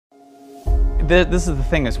This is the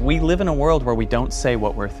thing, is we live in a world where we don't say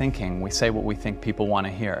what we're thinking, we say what we think people want to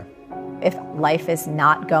hear. If life is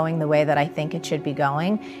not going the way that I think it should be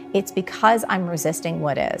going, it's because I'm resisting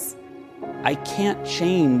what is. I can't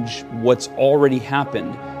change what's already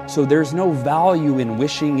happened, so there's no value in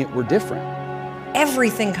wishing it were different.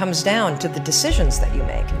 Everything comes down to the decisions that you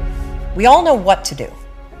make. We all know what to do.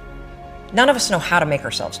 None of us know how to make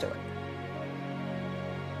ourselves do it.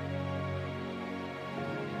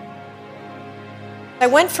 I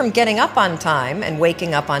went from getting up on time and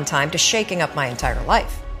waking up on time to shaking up my entire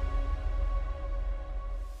life.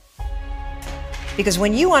 Because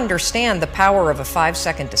when you understand the power of a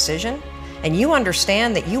 5-second decision, and you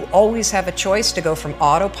understand that you always have a choice to go from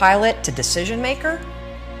autopilot to decision maker,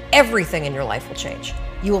 everything in your life will change.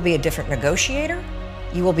 You will be a different negotiator,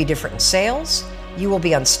 you will be different in sales, you will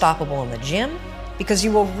be unstoppable in the gym, because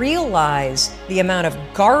you will realize the amount of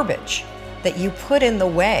garbage that you put in the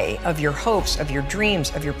way of your hopes, of your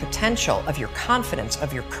dreams, of your potential, of your confidence,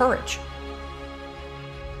 of your courage.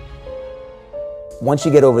 Once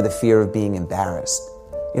you get over the fear of being embarrassed,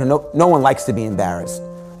 no one likes to be embarrassed,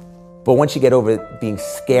 but once you get over being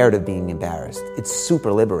scared of being embarrassed, it's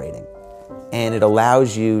super liberating. And it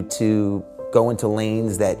allows you to go into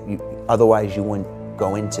lanes that otherwise you wouldn't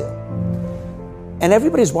go into. And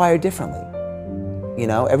everybody's wired differently.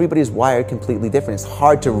 Everybody's wired completely different. It's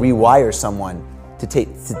hard to rewire someone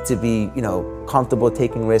to be, comfortable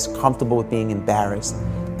taking risks, comfortable with being embarrassed.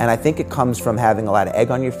 And I think it comes from having a lot of egg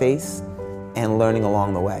on your face and learning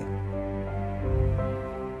along the way.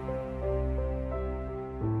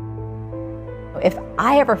 If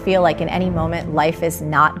I ever feel like in any moment life is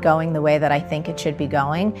not going the way that I think it should be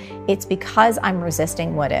going, it's because I'm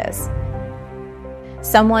resisting what is.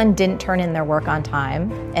 Someone didn't turn in their work on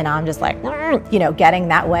time, and I'm just like, getting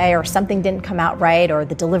that way, or something didn't come out right, or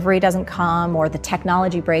the delivery doesn't come, or the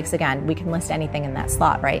technology breaks again. We can list anything in that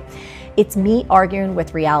slot, right? It's me arguing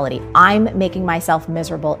with reality. I'm making myself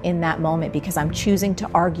miserable in that moment because I'm choosing to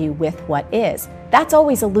argue with what is. That's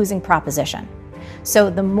always a losing proposition. So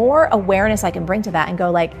the more awareness I can bring to that and go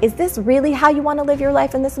like, is this really how you want to live your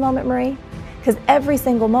life in this moment, Marie? Because every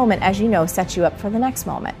single moment, as you know, sets you up for the next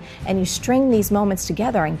moment. And you string these moments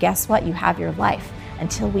together, and guess what? You have your life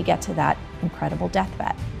until we get to that incredible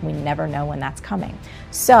deathbed. We never know when that's coming.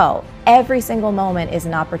 So every single moment is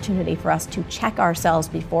an opportunity for us to check ourselves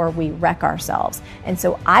before we wreck ourselves. And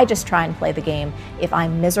so I just try and play the game. If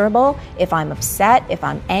I'm miserable, if I'm upset, if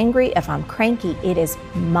I'm angry, if I'm cranky, it is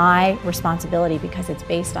my responsibility because it's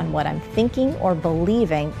based on what I'm thinking or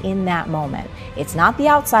believing in that moment. It's not the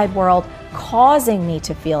outside world causing me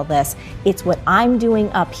to feel this. It's what I'm doing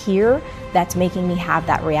up here that's making me have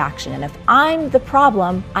that reaction. And if I'm the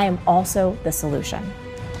problem, I am also the solution.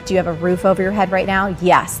 Do you have a roof over your head right now?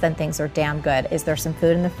 Yes, then things are damn good. Is there some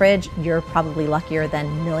food in the fridge? You're probably luckier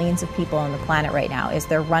than millions of people on the planet right now. Is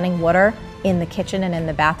there running water in the kitchen and in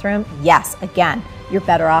the bathroom? Yes, again, you're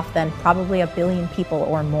better off than probably 1 billion people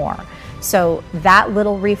or more. So that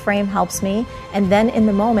little reframe helps me. And then in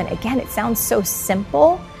the moment, again, it sounds so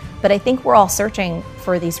simple, but I think we're all searching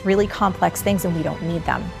for these really complex things and we don't need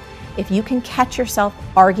them. If you can catch yourself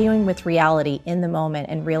arguing with reality in the moment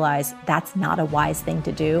and realize that's not a wise thing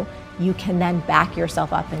to do, you can then back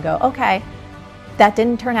yourself up and go, okay, that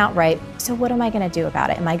didn't turn out right, so what am I gonna do about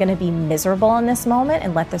it? Am I gonna be miserable in this moment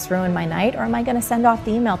and let this ruin my night? Or am I gonna send off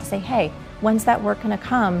the email to say, hey, when's that work gonna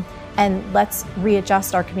come? And let's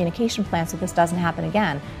readjust our communication plan so this doesn't happen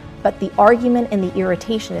again. But the argument and the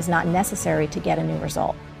irritation is not necessary to get a new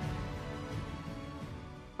result.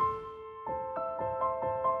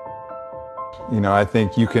 I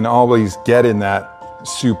think you can always get in that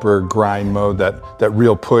super grind mode, that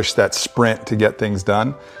real push, that sprint to get things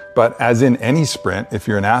done. But as in any sprint, if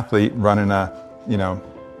you're an athlete running a,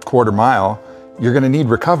 quarter mile, you're going to need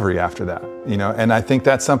recovery after that, and I think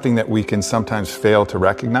that's something that we can sometimes fail to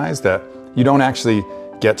recognize, that you don't actually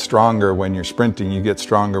get stronger when you're sprinting, you get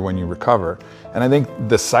stronger when you recover. And I think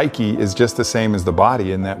the psyche is just the same as the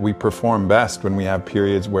body in that we perform best when we have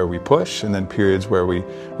periods where we push and then periods where we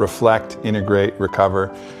reflect, integrate,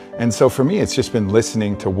 recover. And so for me, it's just been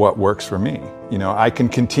listening to what works for me. I can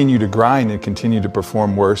continue to grind and continue to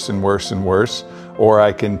perform worse and worse and worse, or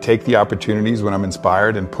I can take the opportunities when I'm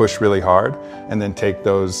inspired and push really hard and then take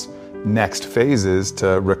those next phases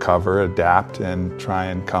to recover, adapt, and try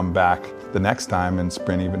and come back the next time and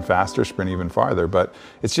sprint even faster, sprint even farther. But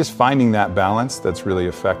it's just finding that balance that's really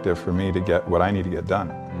effective for me to get what I need to get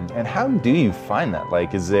done. And how do you find that?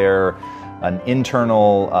 Like, is there an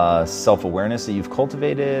internal self-awareness that you've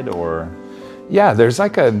cultivated, or? Yeah, there's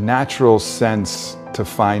like a natural sense to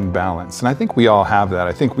find balance. And I think we all have that.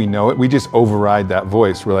 I think we know it. We just override that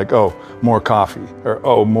voice. We're like, oh, more coffee, or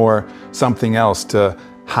oh, more something else to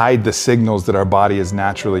hide the signals that our body is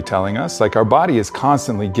naturally telling us. Like, our body is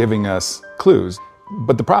constantly giving us clues.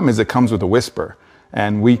 But the problem is it comes with a whisper.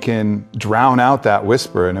 And we can drown out that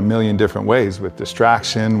whisper in a million different ways, with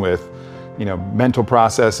distraction, with mental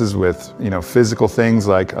processes, with physical things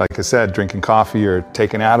like I said, drinking coffee or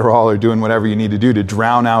taking Adderall or doing whatever you need to do to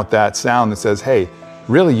drown out that sound that says, hey,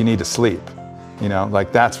 really you need to sleep.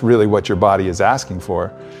 Like, that's really what your body is asking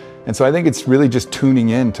for. And so I think it's really just tuning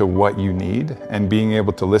in to what you need and being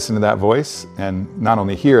able to listen to that voice and not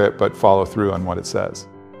only hear it, but follow through on what it says.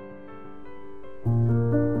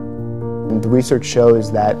 The research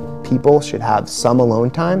shows that people should have some alone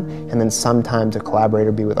time and then some time to collaborate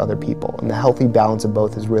or be with other people. And the healthy balance of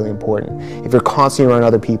both is really important. If you're constantly around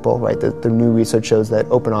other people, right, the new research shows that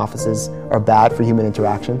open offices are bad for human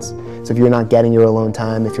interactions. So if you're not getting your alone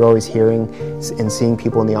time, if you're always hearing and seeing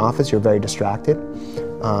people in the office, you're very distracted.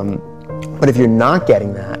 But if you're not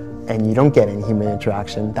getting that, and you don't get any human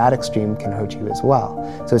interaction, that extreme can hurt you as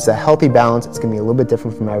well. So it's a healthy balance. It's going to be a little bit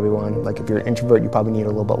different from everyone. Like, if you're an introvert, you probably need a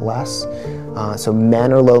little bit less. So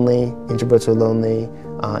men are lonely, introverts are lonely,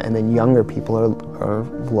 and then younger people are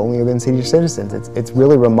lonelier than senior citizens. It's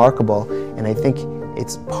really remarkable, and I think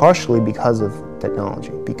it's partially because of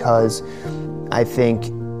technology, because I think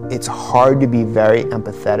it's hard to be very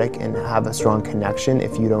empathetic and have a strong connection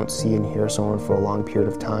if you don't see and hear someone for a long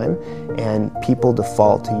period of time. And people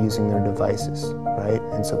default to using their devices, right?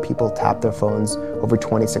 And so people tap their phones over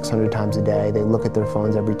 2,600 times a day. They look at their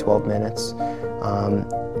phones every 12 minutes.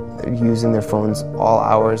 They're using their phones all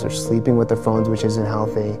hours. They're sleeping with their phones, which isn't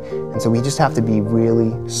healthy. And so we just have to be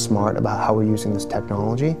really smart about how we're using this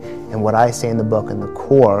technology. And what I say in the book, and the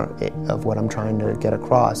core of what I'm trying to get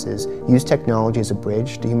across, is use technology as a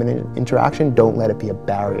bridge to human interaction. Don't let it be a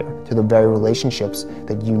barrier to the very relationships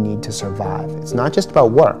that you need to survive. It's not just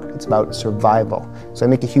about work, it's about survival. So I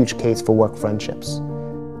make a huge case for work friendships.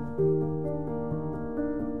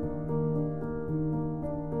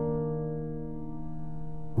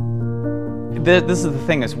 This is the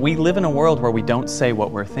thing, is we live in a world where we don't say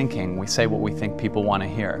what we're thinking, we say what we think people want to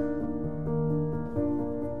hear.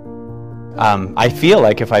 I feel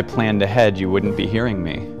like if I planned ahead, you wouldn't be hearing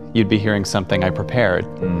me. You'd be hearing something I prepared.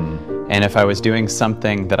 And if I was doing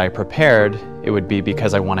something that I prepared, it would be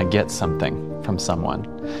because I want to get something from someone.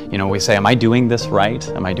 We say, am I doing this right?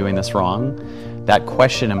 Am I doing this wrong? That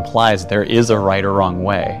question implies there is a right or wrong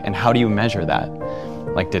way. And how do you measure that?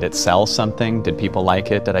 Like, did it sell something? Did people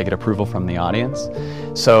like it? Did I get approval from the audience?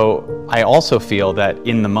 So I also feel that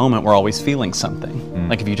in the moment, we're always feeling something.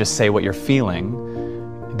 Like, if you just say what you're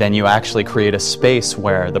feeling, then you actually create a space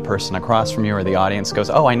where the person across from you or the audience goes,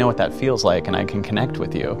 oh, I know what that feels like, and I can connect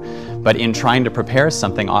with you. But in trying to prepare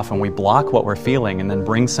something, often we block what we're feeling and then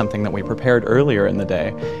bring something that we prepared earlier in the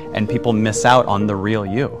day, and people miss out on the real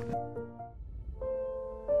you.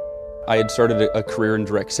 I had started a career in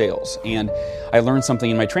direct sales, and I learned something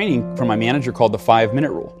in my training from my manager called the 5-minute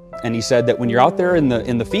rule. And he said that when you're out there in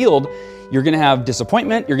the field, you're going to have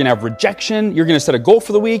disappointment, you're going to have rejection, you're going to set a goal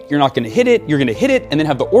for the week, you're not going to hit it, you're going to hit it, and then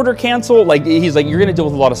have the order cancel. Like, he's like, you're going to deal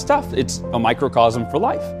with a lot of stuff. It's a microcosm for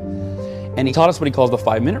life. And he taught us what he calls the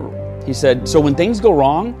 5-minute rule. He said, so when things go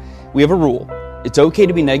wrong, we have a rule. It's okay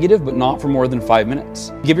to be negative, but not for more than 5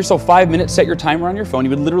 minutes. Give yourself 5 minutes, set your timer on your phone. He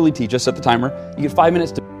would literally teach us, set the timer. You get 5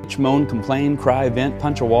 minutes to bitch, moan, complain, cry, vent,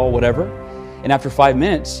 punch a wall, whatever. And after 5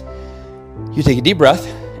 minutes, you take a deep breath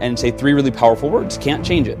and say 3 really powerful words. Can't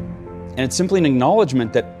change it. And it's simply an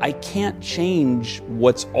acknowledgement that I can't change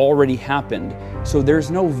what's already happened. So there's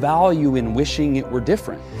no value in wishing it were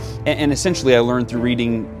different. And essentially I learned through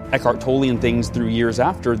reading Eckhart Tolle and things through years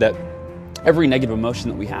after that every negative emotion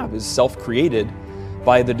that we have is self-created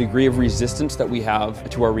by the degree of resistance that we have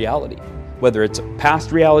to our reality. Whether it's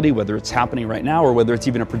past reality, whether it's happening right now, or whether it's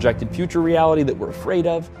even a projected future reality that we're afraid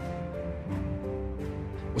of.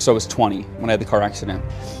 So I was 20 when I had the car accident.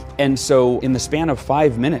 And so in the span of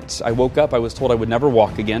 5 minutes, I woke up, I was told I would never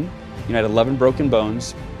walk again. I had 11 broken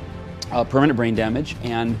bones, permanent brain damage,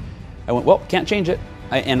 and I went, well, can't change it.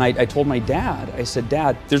 I told my dad, I said,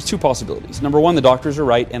 Dad, there's 2 possibilities. Number 1, the doctors are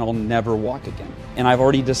right and I'll never walk again. And I've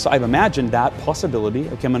already I've imagined that possibility.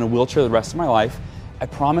 Okay, I'm in a wheelchair the rest of my life. I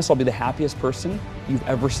promise I'll be the happiest person you've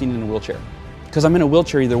ever seen in a wheelchair. Because I'm in a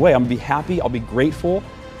wheelchair either way. I'm gonna be happy, I'll be grateful.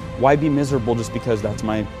 Why be miserable just because that's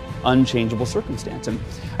my unchangeable circumstance? And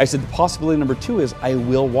I said, the possibility number 2 is I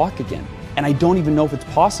will walk again. And I don't even know if it's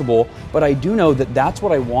possible, but I do know that that's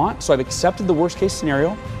what I want. So I've accepted the worst case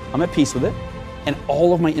scenario. I'm at peace with it. And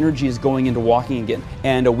all of my energy is going into walking again.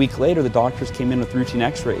 And a week later, the doctors came in with routine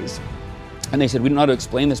x-rays. And they said, we don't know how to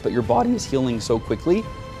explain this, but your body is healing so quickly,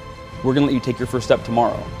 we're gonna let you take your first step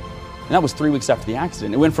tomorrow. And that was 3 weeks after the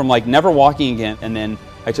accident. It went from like never walking again, and then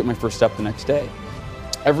I took my first step the next day.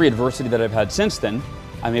 Every adversity that I've had since then,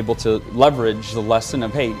 I'm able to leverage the lesson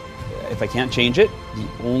of, hey, if I can't change it, the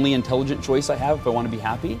only intelligent choice I have if I want to be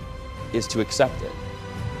happy is to accept it.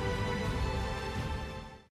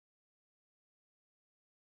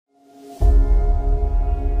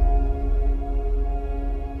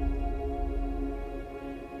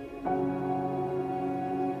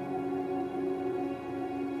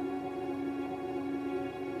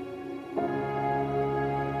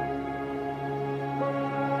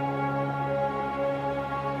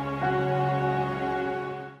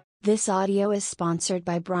 This audio is sponsored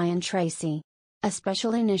by Brian Tracy, a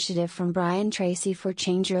special initiative from Brian Tracy for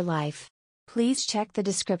Change Your Life. Please check the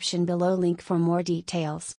description below link for more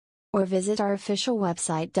details, or visit our official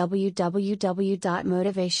website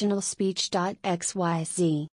www.motivationalspeech.xyz.